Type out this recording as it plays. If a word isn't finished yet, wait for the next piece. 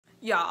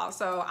Y'all,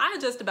 so I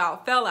just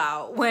about fell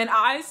out when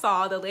I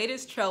saw the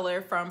latest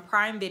trailer from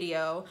Prime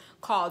Video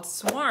called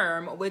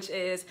Swarm, which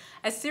is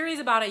a series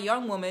about a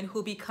young woman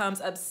who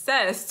becomes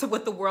obsessed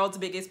with the world's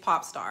biggest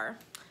pop star.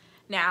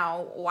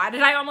 Now, why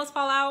did I almost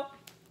fall out?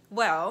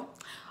 Well,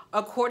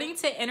 according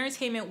to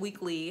Entertainment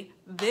Weekly,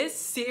 this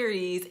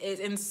series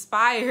is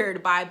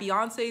inspired by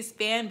Beyonce's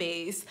fan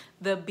base,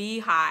 the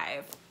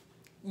Beyhive.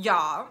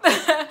 Y'all,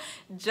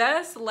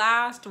 just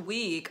last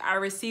week I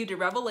received a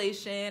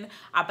revelation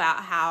about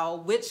how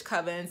witch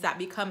covens that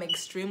become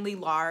extremely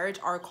large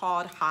are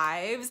called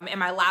hives. In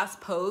my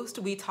last post,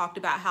 we talked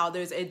about how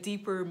there's a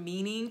deeper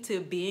meaning to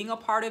being a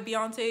part of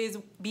Beyonce's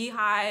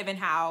Beyhive, and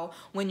how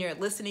when you're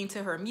listening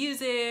to her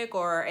music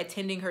or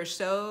attending her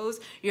shows,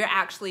 you're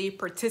actually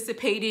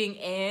participating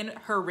in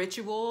her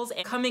rituals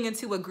and coming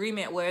into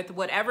agreement with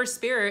whatever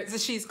spirits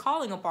she's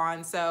calling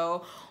upon.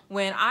 So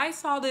when I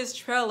saw this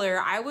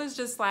trailer, I was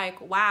just like,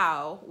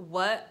 wow,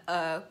 what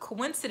a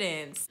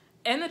coincidence.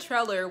 In the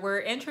trailer, we're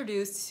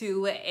introduced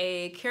to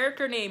a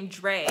character named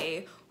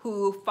Dre,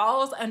 who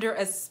falls under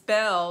a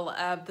spell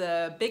of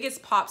the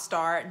biggest pop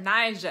star,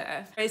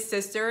 Nyjah. His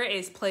sister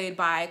is played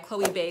by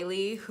Chloe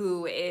Bailey,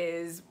 who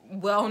is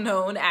well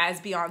known as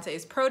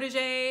Beyonce's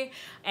protégé,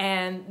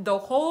 and the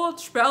whole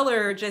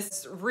trailer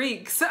just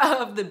reeks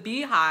of the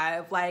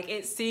Beyhive. Like,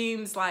 it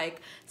seems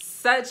like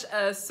such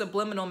a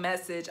subliminal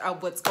message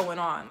of what's going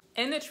on.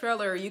 In the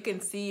trailer, you can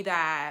see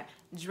that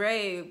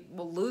Dre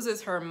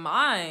loses her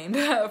mind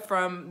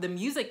from the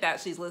music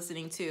that she's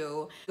listening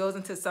to, goes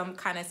into some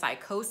kind of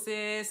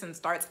psychosis and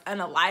starts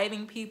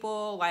unaliving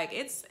people. Like,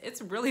 it's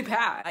really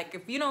bad. Like,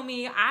 if you know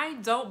me, I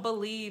don't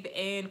believe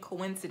in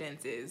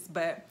coincidences,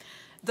 but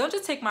don't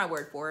just take my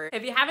word for it.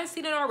 If you haven't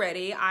seen it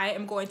already, I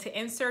am going to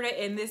insert it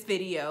in this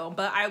video,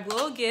 but I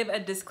will give a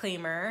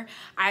disclaimer.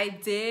 I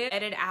did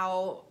edit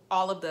out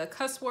all of the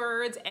cuss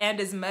words and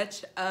as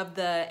much of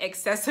the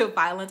excessive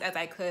violence as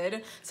I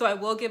could. So I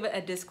will give it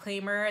a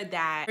disclaimer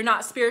that you're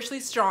not spiritually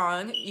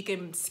strong. You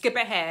can skip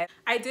ahead.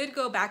 I did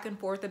go back and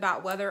forth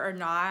about whether or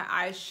not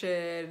I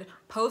should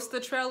post the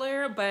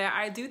trailer, but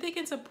I do think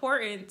it's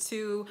important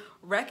to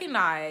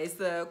recognize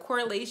the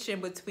correlation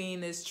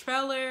between this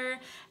trailer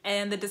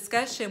and the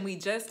discussion we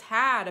just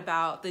had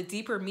about the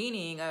deeper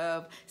meaning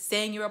of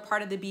saying you're a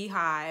part of the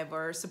Beyhive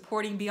or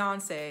supporting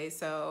Beyonce.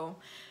 So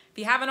if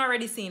you haven't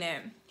already seen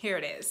it, here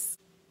it is.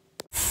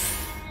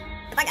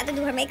 If I got to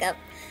do her makeup,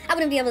 I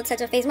wouldn't be able to touch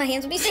her face. My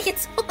hands would be shaking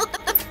so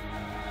hard.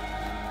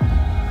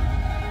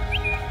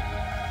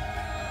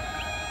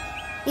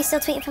 You still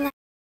tweeting from that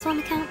Swarm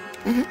account?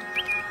 Mm-hmm.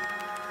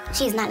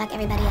 She's not like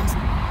everybody else.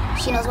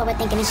 She knows what we're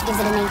thinking and she gives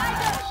it a name.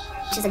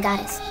 She's a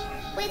goddess.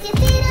 With your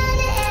feet on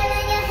the air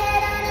and your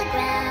head on the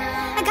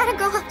ground. I gotta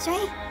grow up, Dre.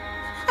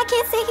 I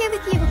can't stay here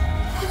with you.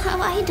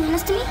 Why are you doing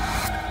this to me?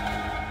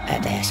 I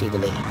had to ask you to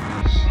leave.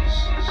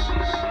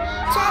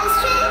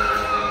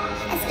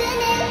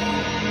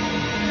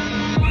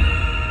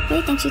 What do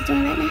you think she's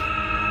doing right now?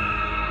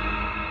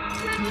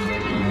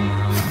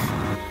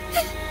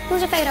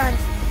 Who's your favorite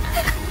artist?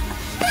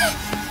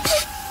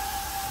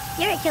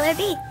 You're a killer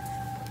bee.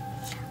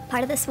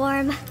 Part of the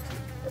swarm.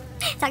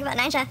 Talk about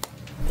Nyjah.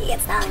 You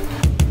get stung.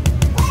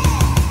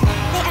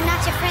 They are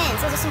not your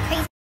friends. Those are some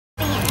crazy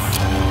fans.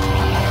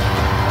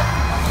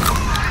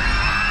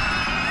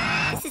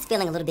 This is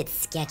feeling a little bit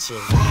sketchy. You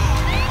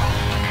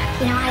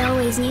know, I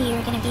always knew you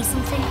were gonna be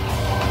something.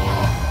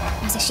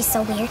 I was like, she's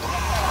so weird.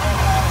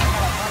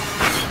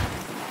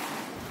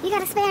 You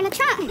got a spare in the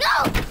trunk. No!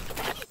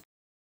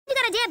 You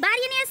got a dead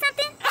body in there or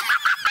something?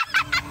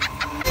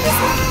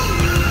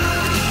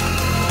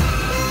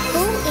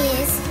 Who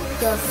is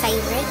your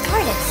favorite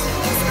artist?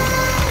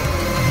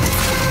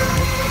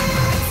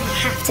 You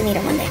have to meet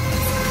her one day.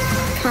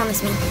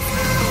 Promise me.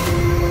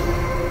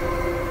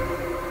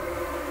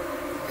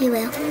 We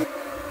will.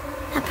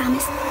 I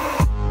promise.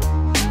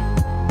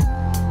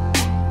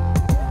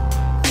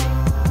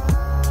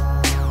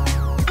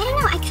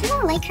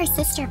 I like her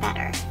sister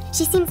better.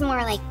 She seems more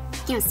like,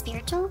 you know,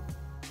 spiritual.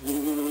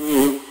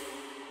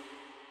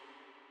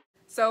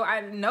 So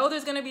I know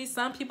there's gonna be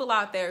some people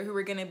out there who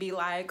are gonna be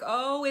like,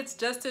 oh, it's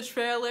just a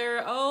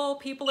trailer. Oh,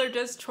 people are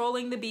just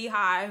trolling the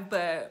Beyhive.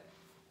 But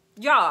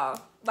y'all,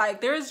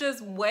 like, there's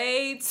just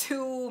way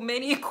too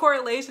many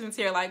correlations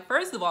here. Like,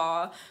 first of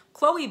all,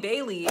 Chloe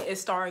Bailey is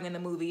starring in the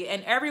movie,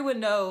 and everyone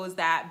knows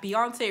that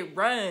Beyonce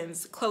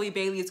runs Chloe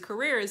Bailey's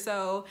career.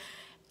 So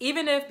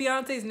even if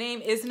Beyonce's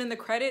name isn't in the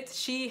credits,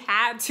 she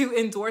had to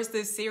endorse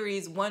this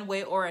series one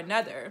way or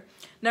another.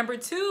 Number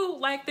two,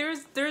 like,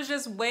 there's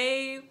just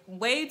way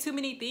too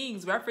many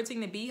things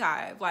referencing the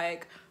Beyhive.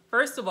 Like,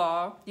 first of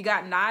all, you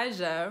got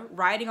Nyjah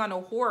riding on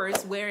a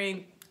horse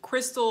wearing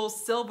crystal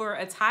silver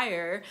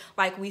attire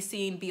like we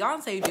seen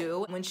Beyonce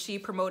do when she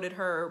promoted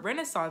her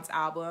Renaissance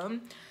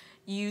album.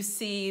 You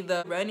see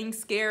the Running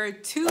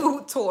Scared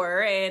 2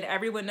 tour, and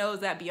everyone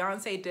knows that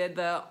Beyonce did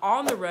the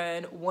On the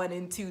Run 1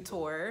 and 2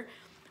 tour.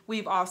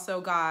 We've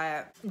also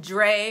got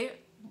Dre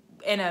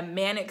in a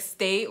manic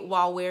state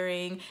while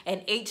wearing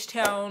an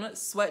H-Town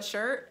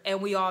sweatshirt,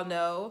 and we all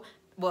know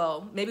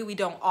well, maybe we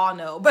don't all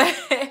know, but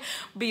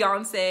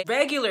Beyonce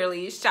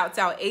regularly shouts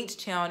out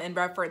H-Town in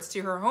reference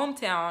to her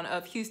hometown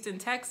of Houston,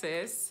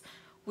 Texas.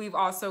 We've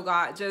also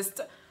got just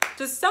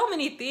so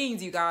many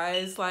things, you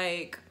guys,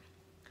 like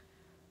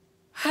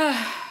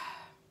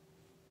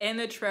in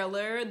the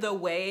trailer, the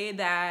way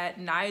that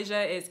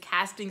Nyjah is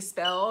casting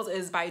spells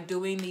is by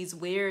doing these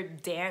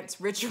weird dance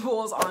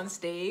rituals on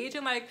stage.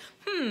 And like,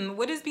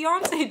 what does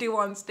Beyonce do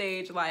on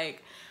stage?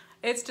 Like,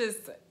 it's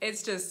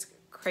just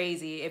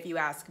crazy if you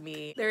ask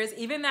me. There's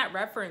even that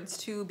reference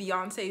to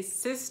Beyonce's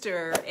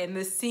sister in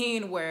the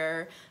scene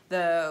where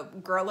the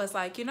girl is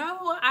like, you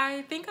know,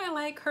 I think I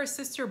like her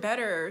sister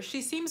better.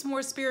 She seems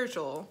more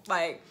spiritual.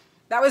 Like,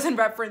 that was in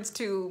reference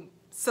to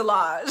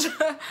Solange.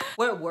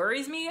 What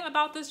worries me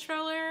about this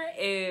trailer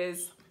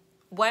is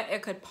what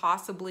it could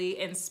possibly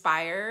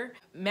inspire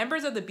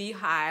members of the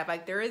beyhive.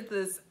 Like, there is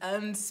this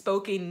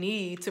unspoken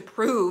need to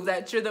prove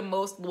that you're the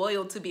most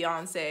loyal to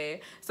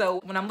Beyonce.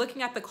 So when I'm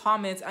looking at the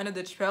comments under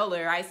the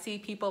trailer, I see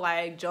people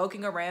like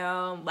joking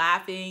around,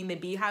 laughing. The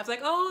beyhive's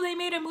like, oh, they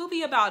made a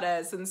movie about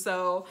us. And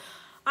so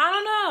I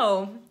don't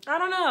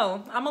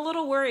know. I'm a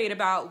little worried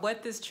about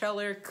what this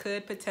trailer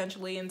could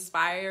potentially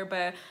inspire.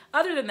 But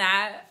other than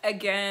that,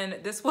 again,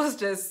 this was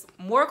just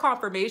more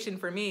confirmation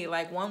for me.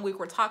 Like, one week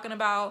we're talking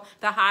about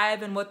the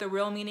hive and what the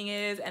real meaning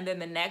is, and then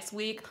the next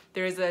week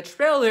there's a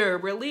trailer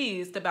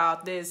released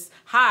about this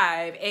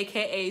hive,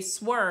 aka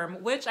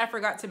Swarm, which I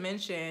forgot to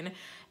mention.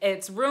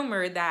 It's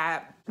rumored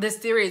that this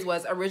series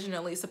was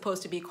originally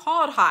supposed to be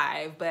called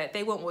Hive, but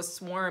they went with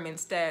Swarm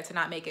instead to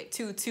not make it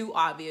too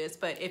obvious.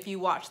 But if you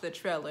watch the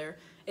trailer,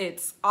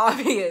 it's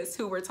obvious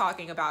who we're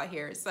talking about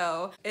here.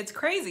 So it's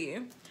crazy.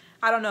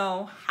 I don't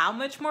know how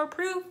much more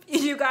proof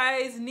you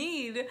guys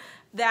need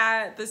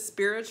that the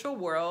spiritual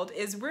world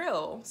is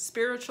real.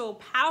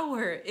 Spiritual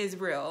power is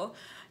real.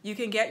 You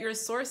can get your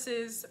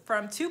sources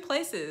from two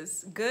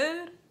places,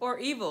 good or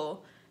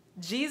evil.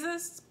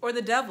 Jesus or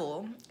the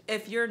devil.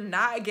 If you're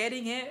not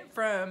getting it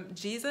from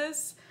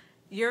Jesus,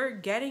 you're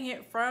getting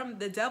it from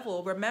the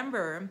devil.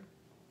 Remember,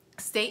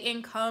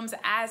 Satan comes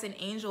as an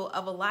angel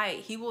of a light.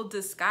 He will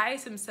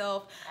disguise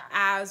himself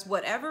as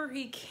whatever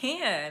he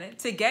can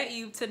to get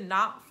you to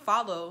not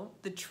follow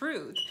the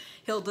truth.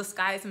 He'll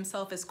disguise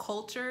himself as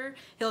culture.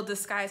 He'll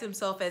disguise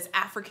himself as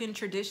African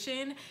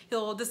tradition.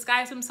 He'll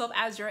disguise himself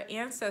as your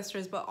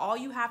ancestors. But all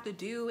you have to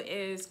do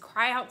is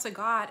cry out to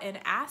God and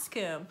ask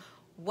him,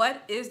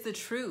 what is the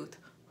truth?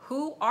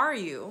 Who are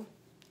you?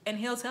 And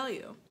he'll tell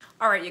you.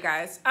 All right, you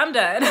guys, I'm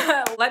done.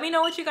 Let me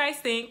know what you guys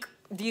think.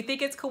 Do you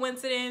think it's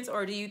coincidence,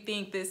 or do you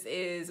think this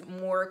is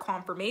more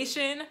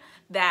confirmation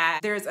that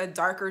there's a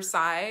darker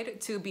side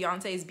to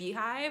Beyonce's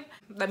beyhive?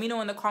 Let me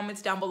know in the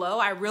comments down below.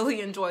 I really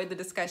enjoyed the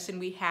discussion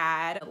we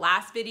had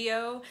last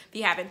video. If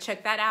you haven't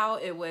checked that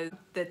out, it was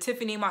the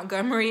Tiffany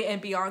Montgomery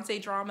and Beyonce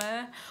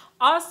drama.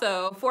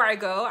 Also, before I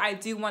go, I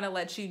do want to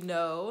let you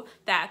know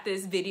that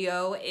this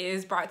video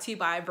is brought to you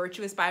by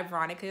Virtuous by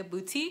Veronica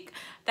Boutique.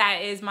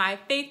 That is my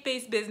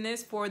faith-based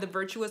business for the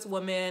virtuous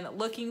woman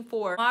looking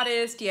for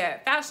modest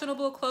yet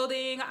fashionable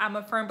clothing. I'm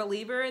a firm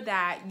believer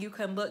that you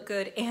can look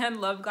good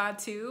and love God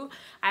too.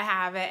 I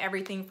have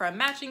everything from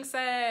matching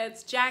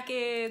sets,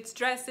 jackets,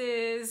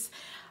 dresses,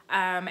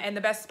 and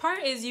the best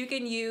part is you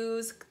can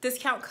use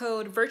discount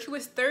code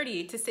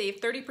Virtuous30 to save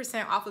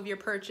 30% off of your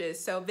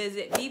purchase. So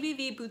visit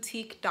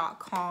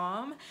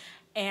vvvboutique.com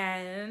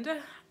and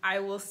I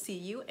will see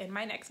you in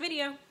my next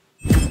video.